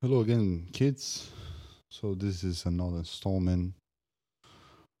Hello again, kids. So this is another installment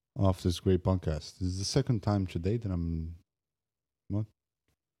of this great podcast. This is the second time today that I'm what?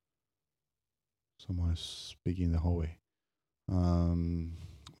 Someone is speaking in the hallway, um,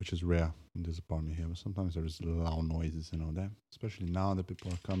 which is rare in this apartment here. But sometimes there's loud noises and all that, especially now that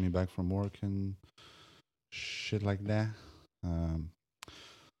people are coming back from work and shit like that. Um,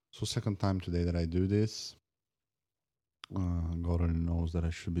 so second time today that I do this. God only knows that I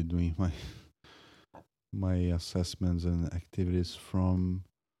should be doing my assessments and activities from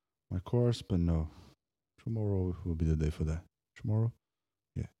my course, but no. Tomorrow will be the day for that. Tomorrow?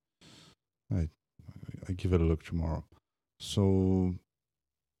 Yeah. I I give it a look tomorrow. So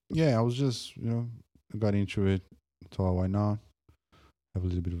yeah, I was just, I got into it. Thought why not? Have a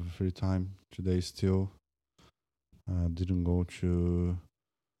little bit of a free time today still. Didn't go to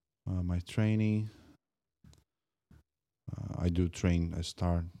my training. I do train. I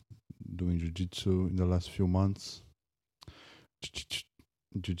start doing jiu-jitsu in the last few months.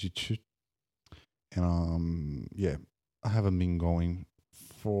 Jiu-jitsu. And yeah, I haven't been going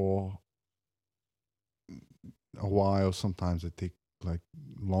for a while. Sometimes I take like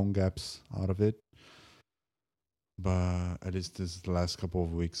long gaps out of it. But at least this last couple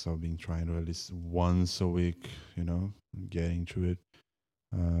of weeks, I've been trying to at least once a week, get into it.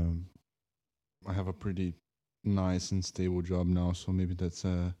 Um, I have a pretty nice and stable job now, so maybe that's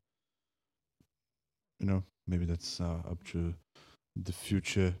maybe that's up to the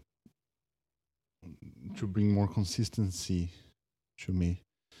future to bring more consistency to me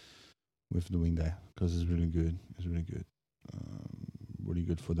with doing that because it's really good. It's really good. Really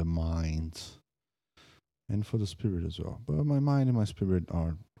good for the mind and for the spirit as well. But my mind and my spirit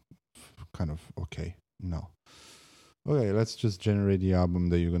are kind of okay now. Okay, let's just generate the album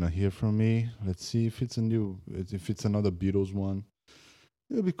that you're gonna hear from me. Let's see if if it's another Beatles one.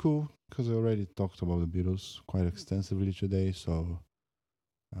 It'll be cool because I already talked about the Beatles quite extensively today, so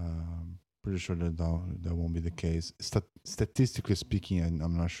pretty sure that won't be the case. Statistically speaking,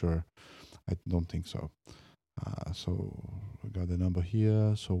 I'm not sure. I don't think so. So we got the number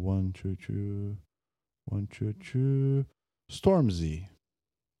here. So 122, 122. Stormzy.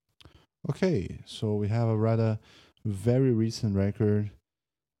 Okay, so we have a rather very recent record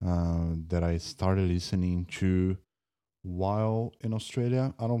that I started listening to while in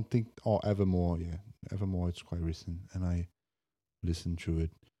Australia. I don't think, Evermore, yeah, Evermore, it's quite recent, and I listened to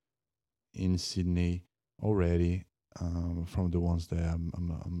it in Sydney already. From the ones that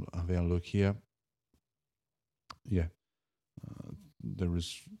I'm having a look here. Yeah, there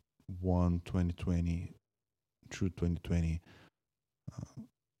is one 2020 through 2020.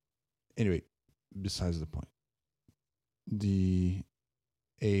 Anyway, besides the point, the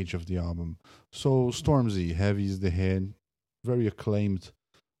age of the album. So Stormzy, Heavy is the Head, very acclaimed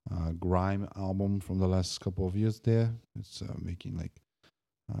grime album from the last couple of years there. It's making like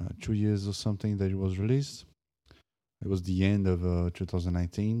 2 years or something that it was released. It was the end of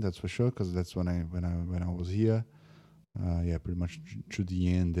 2019, that's for sure, because that's when I was here. Yeah, pretty much to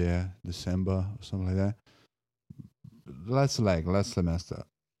the end there, December or something like that. Last semester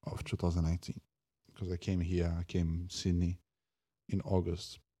of 2019, because I came Sydney in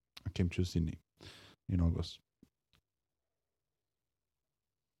August. I came to Sydney in August.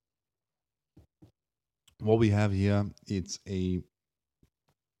 What we have here, it's a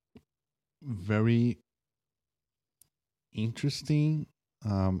very interesting.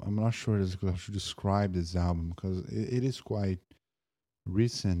 I'm not sure how to describe this album because it is quite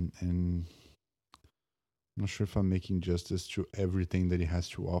recent, and I'm not sure if I'm making justice to everything that it has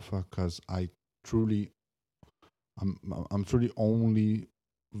to offer. Because truly, I'm truly only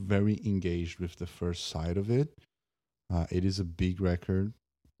very engaged with the first side of it. It is a big record.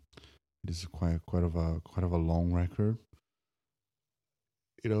 It is quite of a long record.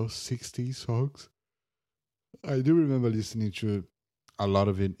 60 songs. I do remember listening to a lot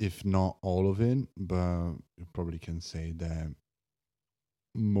of it, if not all of it, but you probably can say that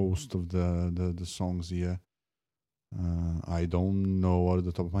most of the songs here, I don't know out of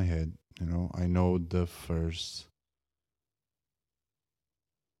the top of my head. I know the first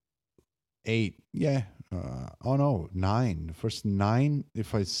eight. Yeah. Oh no, nine. The first nine.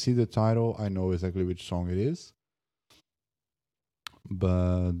 If I see the title, I know exactly which song it is.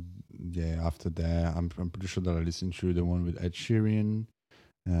 But yeah, after that, I'm pretty sure that I listened to the one with Ed Sheeran,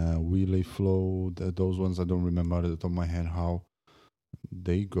 Wheelie Flow. Those ones I don't remember at the top of my head how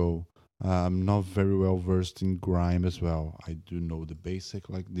they go. I'm not very well versed in grime as well. I do know the basic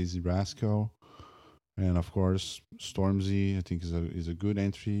like Dizzy Rascal, and of course Stormzy. I think is a good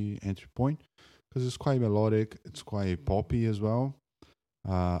entry point because it's quite melodic. It's quite poppy as well.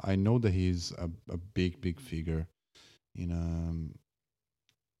 I know that he's a big figure in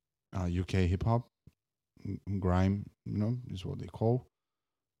UK hip hop, grime, is what they call.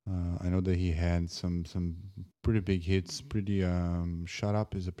 I know that he had some pretty big hits. Pretty "Shut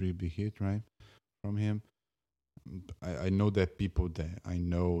Up" is a pretty big hit, right, from him. I know that people that I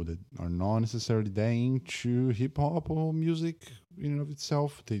know that are not necessarily that into hip hop or music in and of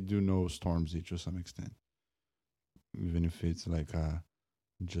itself, they do know Stormzy to some extent, even if it's like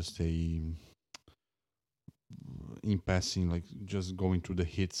just a in passing, like just going through the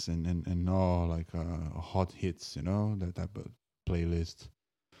hits and all like hot hits, that type of playlist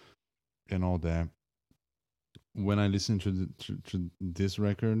and all that. When I listen to this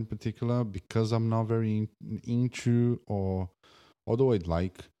record in particular, because I'm not very into, or although I'd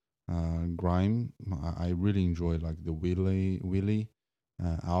like grime, I really enjoy like the Willie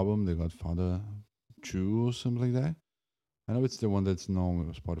album, The Godfather 2 or something like that. I know it's the one that's not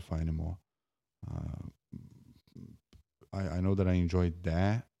on Spotify anymore. Uh, I know that I enjoyed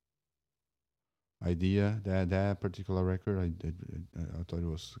that idea, that particular record. I thought it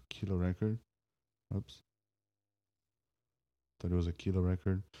was a killer record. Oops, thought it was a killer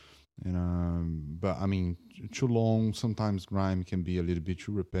record. And but I mean, too long. Sometimes grime can be a little bit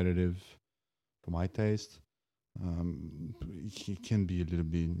too repetitive for my taste. It can be a little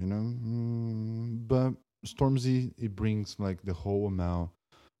bit, but Stormzy, it brings like the whole amount,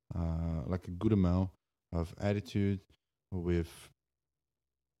 like a good amount of attitude with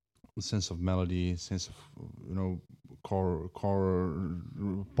a sense of melody, sense of core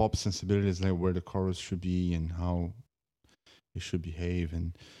pop sensibilities, like where the chorus should be and how it should behave,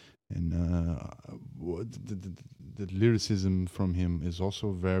 and the lyricism from him is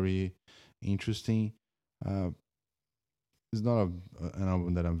also very interesting. Uh, it's not an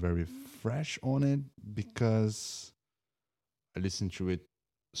album that I'm very fresh on it because I listened to it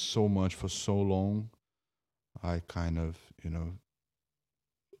so much for so long. I kind of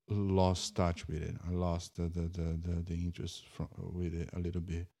lost touch with it. I lost the interest with it a little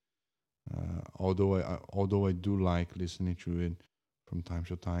bit. Although I do like listening to it from time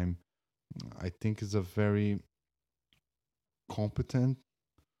to time, I think it's a very competent,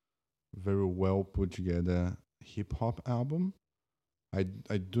 very well put together hip hop album. I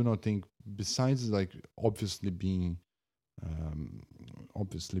do not think, besides like um,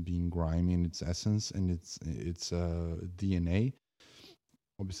 obviously being grimy in its essence and its DNA,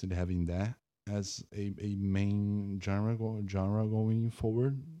 obviously having that as a main genre going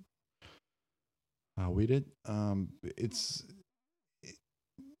forward with it.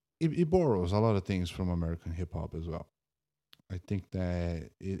 It borrows a lot of things from American hip hop as well. I think that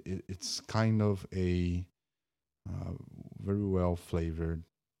it's kind of a uh, very well flavored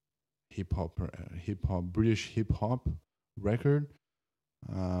hip hop, British hip hop record,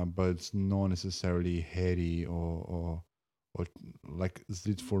 but it's not necessarily heady or like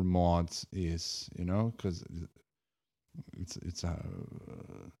Zit for Mods is, because it's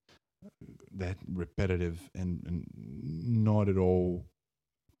that repetitive and not at all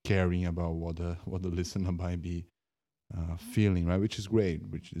caring about what the listener might be feeling, right? Which is great.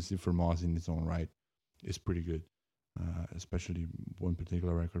 Which is Zit for Mods in its own right is pretty good, especially one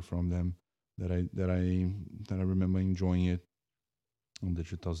particular record from them that I remember enjoying it on the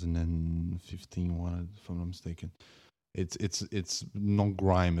 2015 one, if I'm not mistaken. It's non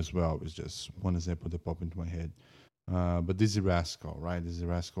grime as well. It's just one example that popped into my head. But this is Rascal, right? This is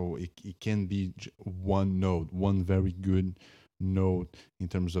Rascal. It can be one note, one very good note in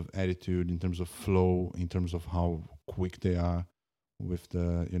terms of attitude, in terms of flow, in terms of how quick they are with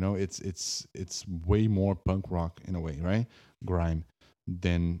it's way more punk rock in a way, right? Grime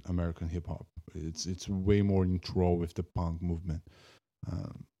than American hip hop. It's way more intro with the punk movement.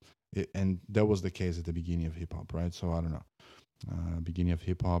 Um, and that was the case at the beginning of hip hop, right? So I don't know. Beginning of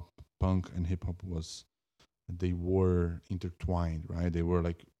hip hop, punk and hip hop was they were intertwined, right? They were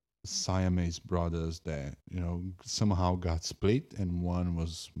like Siamese brothers that somehow got split, and one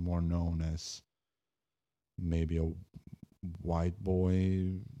was more known as maybe a white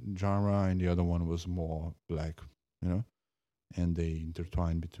boy genre, and the other one was more black, you know, and they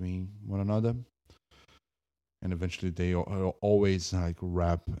intertwined between one another. And eventually, they always like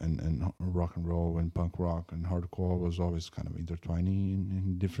rap and rock and roll and punk rock and hardcore was always kind of intertwining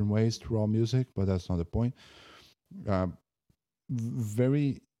in different ways through all music, but that's not the point. Uh,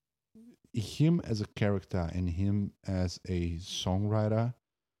 very him as a character and him as a songwriter,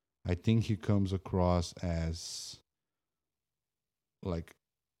 I think he comes across as like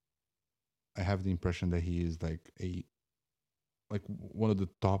I have the impression that he is like one of the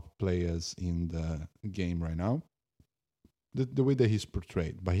top players in the game right now. the way that he's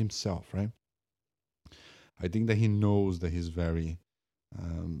portrayed by himself, right? I think that he knows that he's very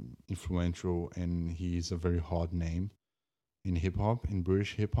influential and he's a very hot name in hip hop, in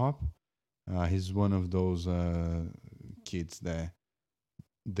British hip hop. He's one of those kids that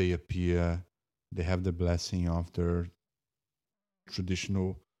they appear, they have the blessing of their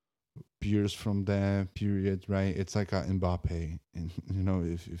traditional peers from their period, right? It's like a Mbappe, and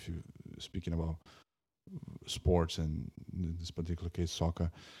if you speaking about sports and in this particular case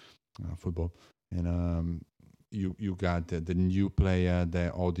soccer, football, and you got the new player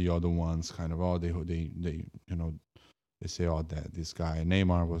that all the other ones kind of they they say oh that this guy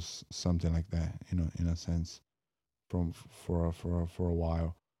Neymar was something like that, in a sense from for a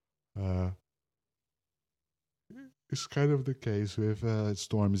while. Uh, it's kind of the case with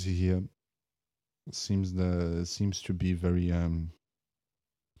Stormzy here. Seems to be very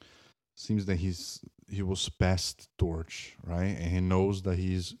seems that he was passed torch, right? And he knows that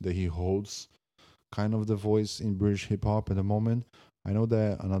he holds kind of the voice in British hip hop at the moment. I know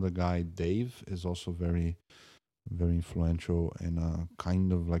that another guy, Dave, is also very influential and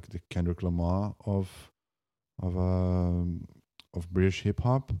kind of like the Kendrick Lamar of um of British hip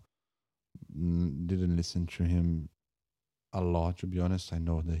hop. Didn't listen to him a lot, to be honest. I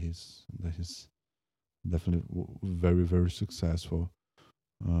know that he's definitely very successful.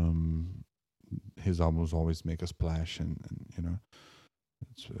 Um, his albums always make a splash, and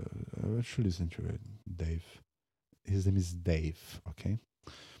I should listen to it. Dave. His name is Dave. Okay,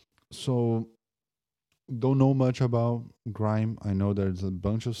 so don't know much about grime. I know there's a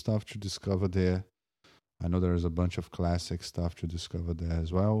bunch of stuff to discover there. I know there's a bunch of classic stuff to discover there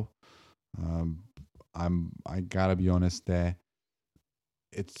as well. Um, I gotta be honest there.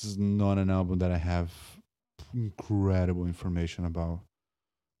 It's not an album that I have incredible information about.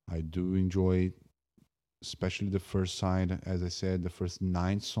 I do enjoy, especially the first side. As I said, the first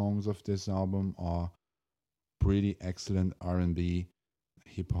 9 songs of this album are pretty excellent R&B,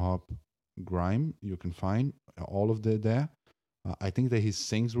 hip hop, grime. You can find all of that there. I think that he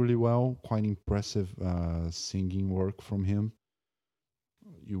sings really well. Quite impressive singing work from him.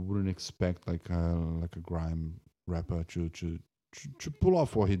 You wouldn't expect like a grime rapper to pull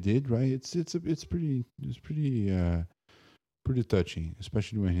off what he did, right? It's pretty touching,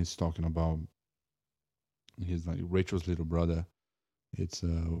 especially when he's talking about his like Rachel's little brother. It's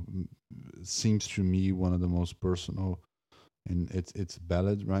seems to me one of the most personal, and it's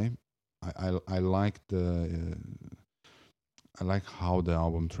ballad, right? I like I like how the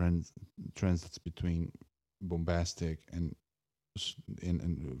album transits between bombastic and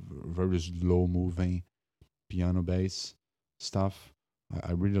very slow moving piano bass stuff.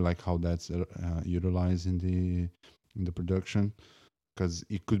 I really like how that's utilized in the production, because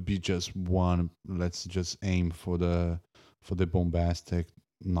it could be just one. Let's just aim for the bombastic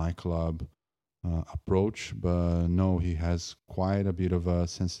nightclub approach, but no, he has quite a bit of a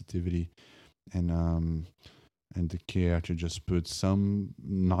sensitivity and and the care to just put some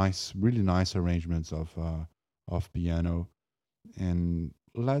nice, really nice arrangements of piano and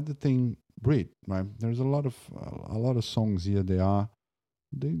let the thing breathe. Right? There's a lot of songs here. They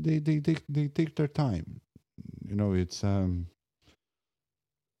take their time.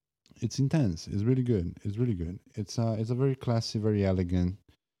 It's intense. It's really good. It's really good. It's a very classy, very elegant.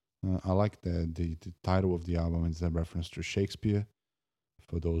 I like the title of the album. It's a reference to Shakespeare.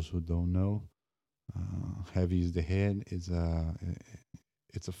 For those who don't know, "Heavy is the head" is a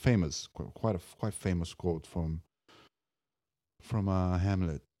it's a famous, quite famous quote from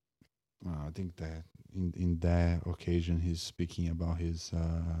Hamlet. I think that in that occasion he's speaking about his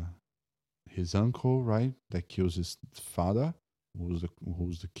uncle, right, that kills his father, who's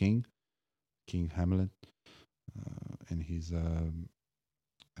the king, King Hamlet, and he's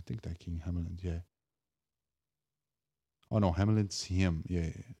I think that King Hamlet, yeah. Oh no, Hamlet's him, yeah,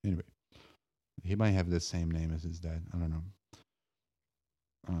 yeah. Anyway, he might have the same name as his dad. I don't know.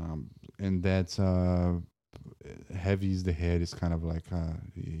 And that's heavy is the head is kind of like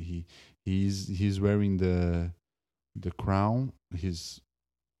he's wearing the crown. His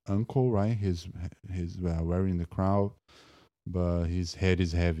uncle, right? He's wearing the crown, but his head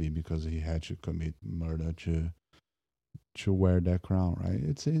is heavy because he had to commit murder to wear that crown, right?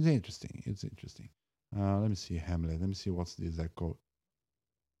 It's interesting. It's interesting. Let me see Hamlet. Let me see what's the exact quote.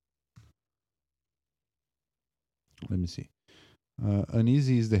 Let me see.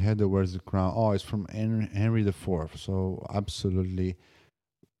 Uneasy is the head that wears the crown. Oh, it's from Henry the Fourth. So absolutely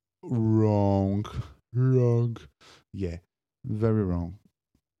wrong, wrong. Yeah, very wrong,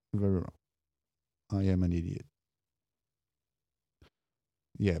 very wrong. I am an idiot.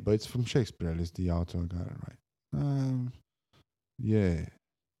 Yeah, but it's from Shakespeare. At least the author got it right. Yeah,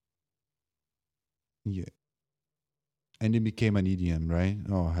 yeah. And it became an EDM, right?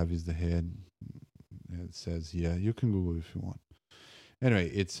 Oh, heavy is the head. It says, yeah, you can Google if you want. Anyway,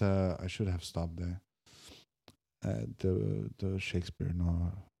 it's I should have stopped there. The Shakespeare,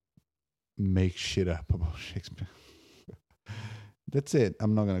 no, make shit up about Shakespeare. That's it.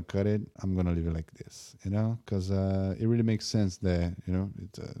 I'm not gonna cut it. I'm gonna leave it like this, because it really makes sense there.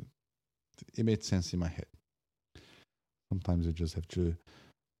 It made sense in my head. Sometimes you just have to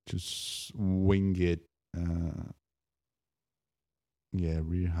just wing it. Uh, yeah,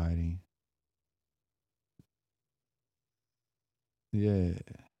 rear hiding. Yeah.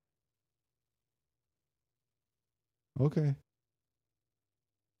 Okay.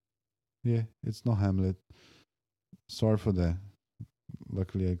 Yeah, it's not Hamlet. Sorry for that.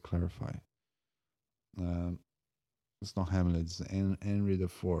 Luckily, I clarify. Um, it's not Hamlet. It's Henry the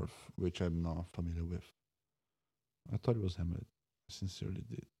Fourth, which I'm not familiar with. I thought it was Hamlet. I sincerely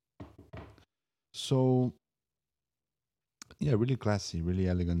did. So yeah, really classy, really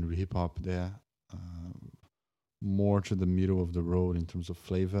elegant hip hop there. Um, More to the middle of the road in terms of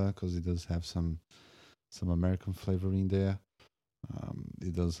flavor because it does have some American flavor in there.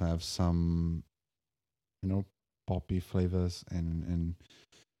 It does have some poppy flavors and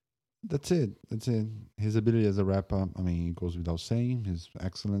that's it. That's it. His ability as a rapper, I mean, it goes without saying. He's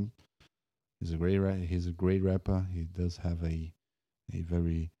excellent. He's a great rapper. He does have a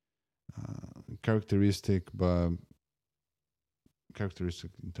very characteristic, but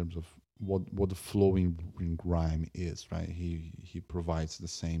characteristic in terms of what the flow in grime is. Right. He provides the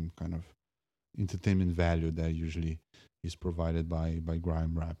same kind of entertainment value that usually is provided by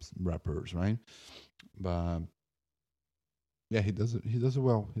grime rappers. Right. But yeah, he does it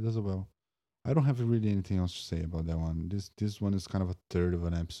well. He does it well. I don't have really anything else to say about that one. This one is kind of a third of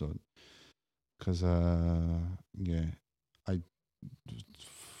an episode because yeah, I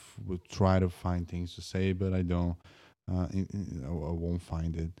would try to find things to say, but I don't. I won't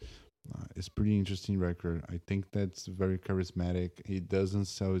find it. It's pretty interesting record. I think that's very charismatic. It doesn't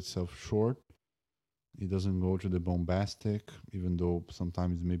sell itself short. It doesn't go to the bombastic, even though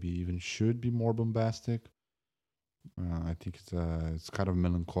sometimes maybe even should be more bombastic. I think it's kind of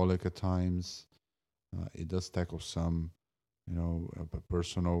melancholic at times. It does tackle some,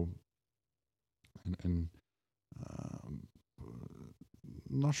 personal and um,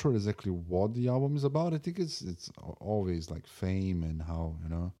 not sure exactly what the album is about. I think it's always like fame and how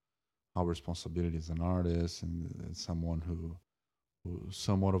how responsibility as an artist and someone who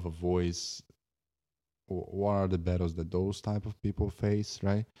somewhat of a voice. What are the battles that those type of people face,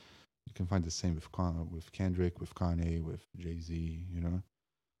 right? You can find the same with Kendrick, with Kanye, with Jay Z.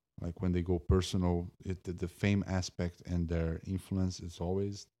 Like when they go personal, the fame aspect and their influence is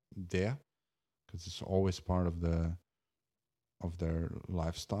always there because it's always part of their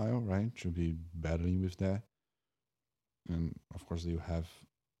lifestyle, right? To be battling with that, and of course you have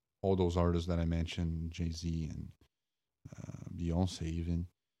all those artists that I mentioned, Jay Z and Beyonce, even.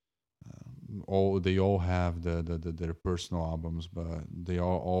 All they all have their personal albums, but they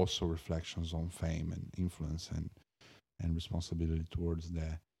are also reflections on fame and influence and responsibility towards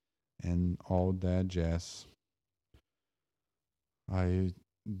that and all that jazz. I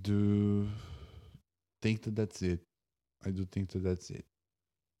do think that that's it. I do think that that's it.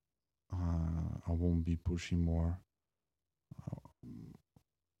 I won't be pushing uh,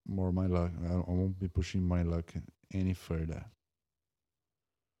 more my luck. I won't be pushing my luck any further.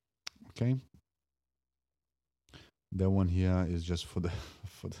 Okay, that one here is just for the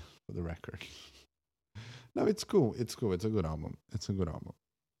for the record. No, it's cool. It's cool. It's a good album. It's a good album.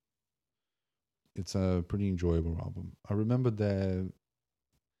 It's a pretty enjoyable album. I remember that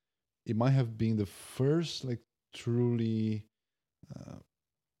it might have been the first like truly. Uh,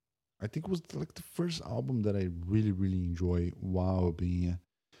 I think it was like the first album that I really enjoy while being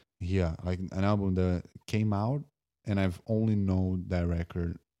here. Like an album that came out and I've only known that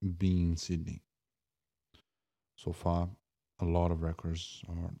record being in Sydney. So far, a lot of records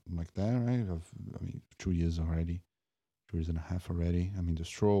are like that, right? I mean, 2 years already, 2 years and a half already. I mean, the new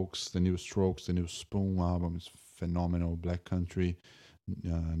Strokes, the new Spoon album is phenomenal. Black Country,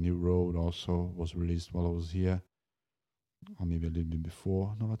 New Road also was released while I was here, or maybe a little bit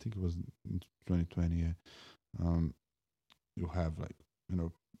before. No, I think it was in 2020. Yeah. Um, you have like you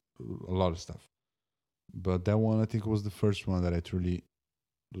know a lot of stuff, but that one I think was the first one that I truly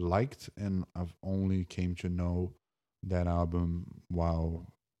liked, and I've only came to know that album while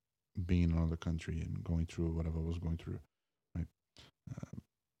being in another country and going through whatever I was going through. Right. Uh,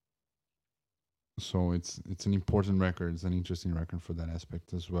 so it's an important record. It's an interesting record for that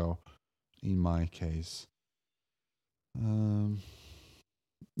aspect as well. In my case, Um,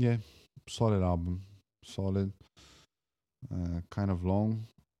 yeah, solid album, solid. Kind of long,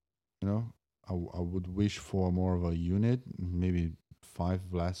 you know. I would wish for more of a unit, maybe five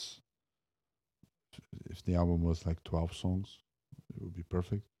less. If the album was like 12 songs, it would be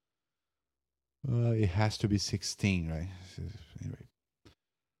perfect. It has to be 16, right?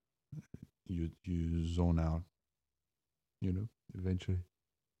 Anyway, you zone out, eventually.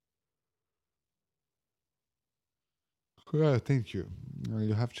 Yeah, thank you.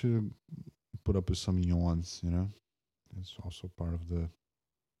 You have to put up with some yawns. It's also part of the.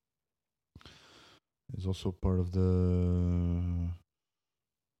 It's also part of the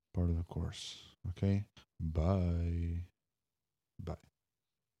course. Okay. Bye. Bye.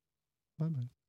 Bye. Bye.